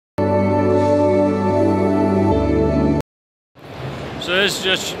So this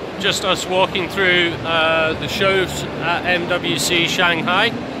is just us walking through the shows at MWC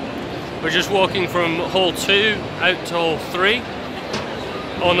Shanghai. We're just walking from Hall 2 out to Hall 3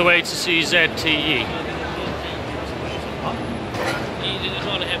 on the way to see ZTE.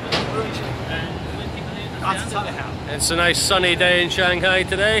 It's a nice sunny day in Shanghai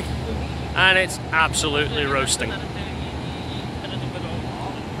today, and it's absolutely roasting.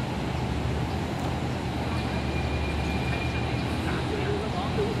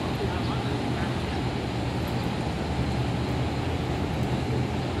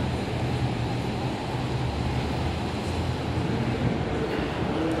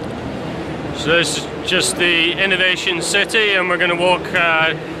 So this is just the Innovation City, and we're going to walk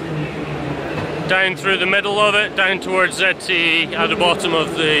down through the middle of it, down towards ZTE at the bottom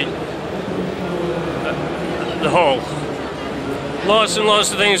of the hall. Lots and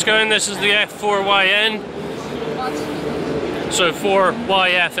lots of things going. This is the F4YN, so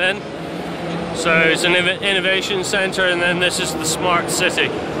 4YFN. So it's an innovation center, and then this is the Smart City,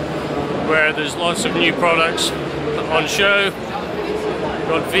 where there's lots of new products on show. We've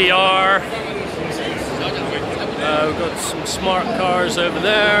got VR. We've got some smart cars over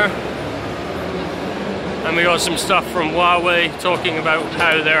there, and we got some stuff from Huawei talking about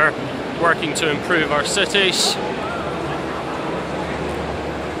how they're working to improve our cities.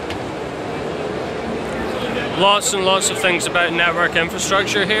 Lots and lots of things about network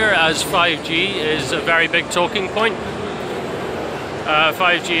infrastructure here, as 5G is a very big talking point.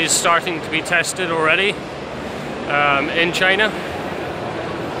 5G is starting to be tested already in China.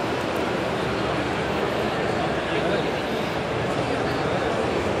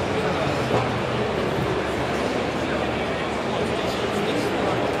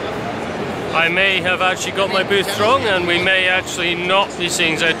 I may have actually got my booth wrong, and we may actually not be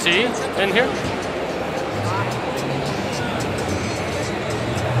seeing ZTE in here.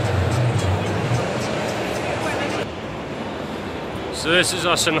 So this is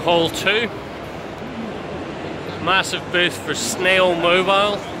us in Hall 2. Massive booth for Snail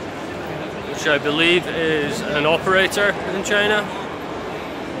Mobile, which I believe is an operator in China,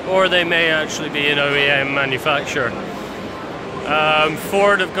 or they may actually be an OEM manufacturer.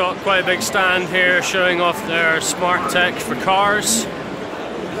 Ford have got quite a big stand here showing off their smart tech for cars.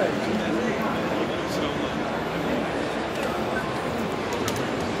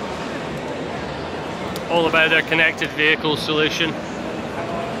 All about their connected vehicle solution.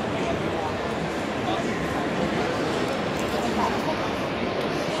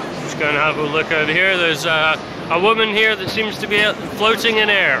 Just going to have a look over here. There's a woman here that seems to be floating in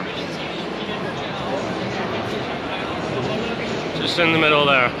air. Just in the middle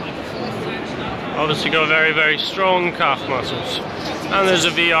there. Obviously got very, very strong calf muscles. And there's a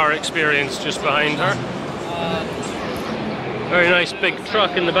VR experience just behind her. Very nice big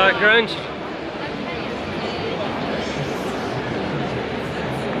truck in the background.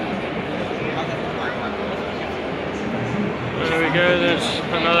 There we go, there's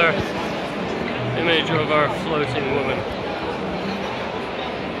another image of our floating woman.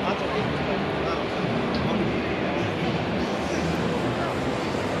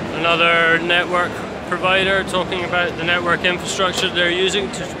 Another network provider talking about the network infrastructure they're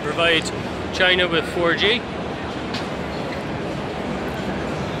using to provide China with 4G.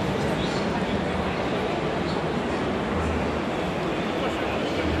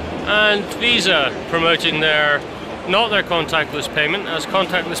 And Visa promoting not their contactless payment, as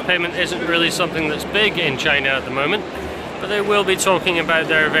contactless payment isn't really something that's big in China at the moment, but they will be talking about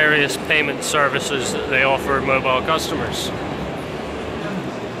their various payment services that they offer mobile customers.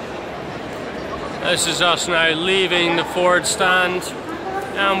 This is us now leaving the Ford stand,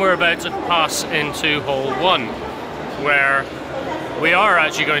 and we're about to pass into Hall 1, where we are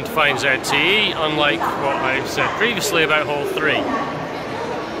actually going to find ZTE, unlike what I said previously about Hall 3.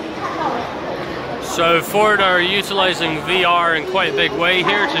 So Ford are utilising VR in quite a big way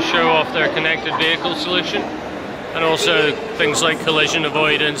here to show off their connected vehicle solution, and also things like collision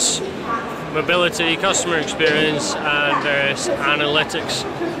avoidance, mobility, customer experience, and various analytics.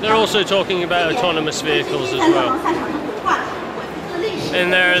 They're also talking about autonomous vehicles as well.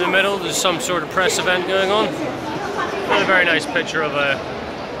 In there in the middle, there's some sort of press event going on. And a very nice picture of a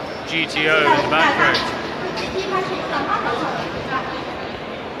GTO in the background.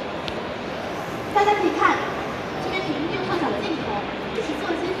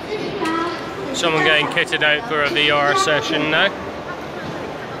 Someone getting kitted out for a VR session now.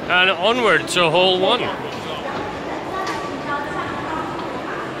 And onward to Hall 1.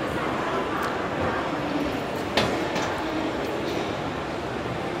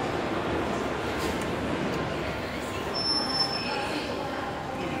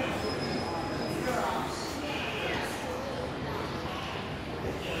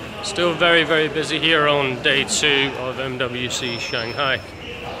 Still very, very busy here on day 2 of MWC Shanghai.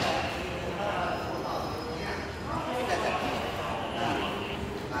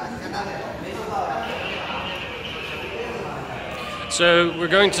 So we're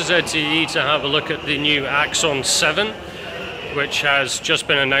going to ZTE to have a look at the new Axon 7, which has just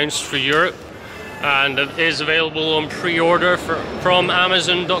been announced for Europe and is available on pre-order from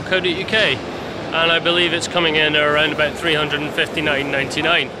Amazon.co.uk, and I believe it's coming in around about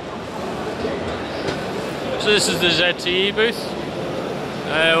 $359.99. So this is the ZTE booth.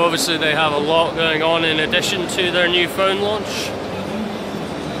 Obviously they have a lot going on in addition to their new phone launch.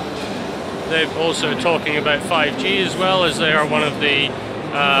 They're also talking about 5G as well, as they are one of the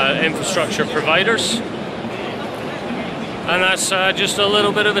infrastructure providers. And that's just a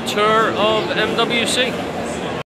little bit of a tour of MWC.